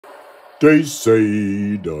They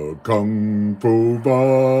say the Kung Fu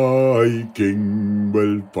Viking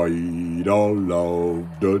will fight all of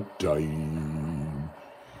the time.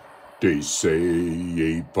 They say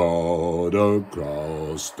he fought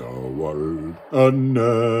across the world and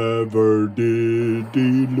never did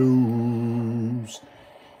he lose.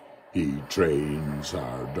 He trains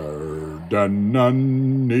harder than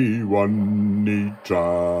anyone, he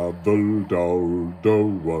traveled all the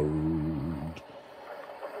world.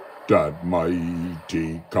 That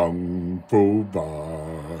mighty Kung Fu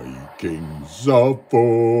Vikings, a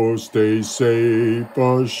force they say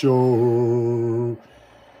for sure.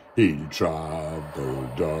 He'll travel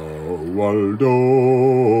the world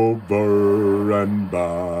over and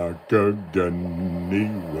back again he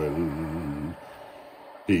will.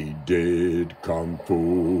 He did Kung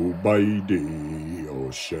Fu by the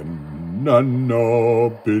ocean and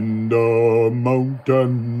up in the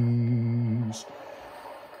mountains.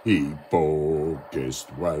 He focused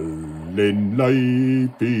well in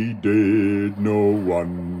life, he did, no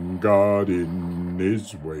one got in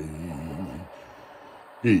his way.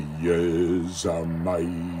 He is a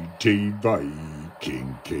mighty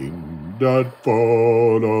Viking king that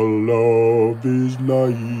fought all of his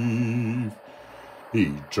life.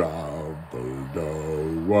 He traveled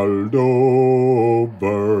the world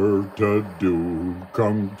over to do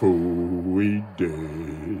Kung Fu, he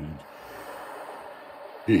did.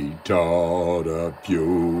 He taught a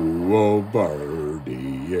few over the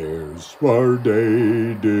years, where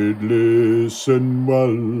they did listen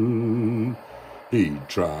well. He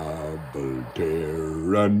traveled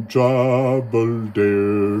here and traveled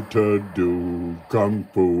there to do Kung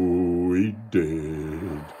Fu, he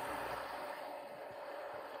did.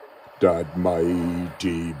 That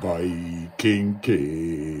mighty Viking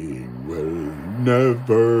king will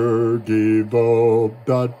never give up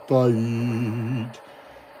that fight.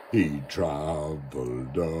 He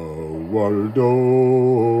traveled the world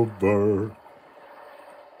over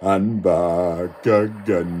and back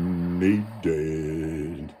again he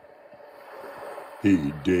did.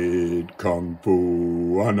 He did Kung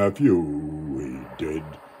Fu on a few he did,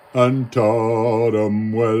 and taught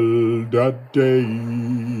 'em well that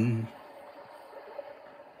day.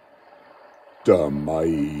 The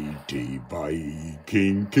mighty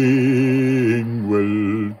Viking king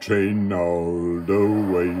will train all the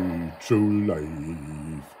way through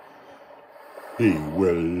life. He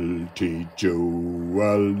will teach you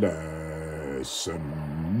a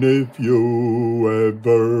lesson if you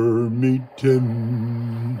ever meet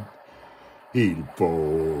him. He'll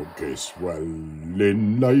focus well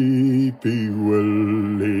in life, he'll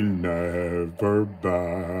never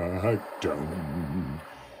back down.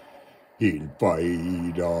 He'll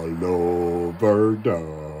fight all over the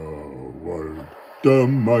world, the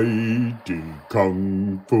mighty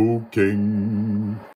Kung Fu King.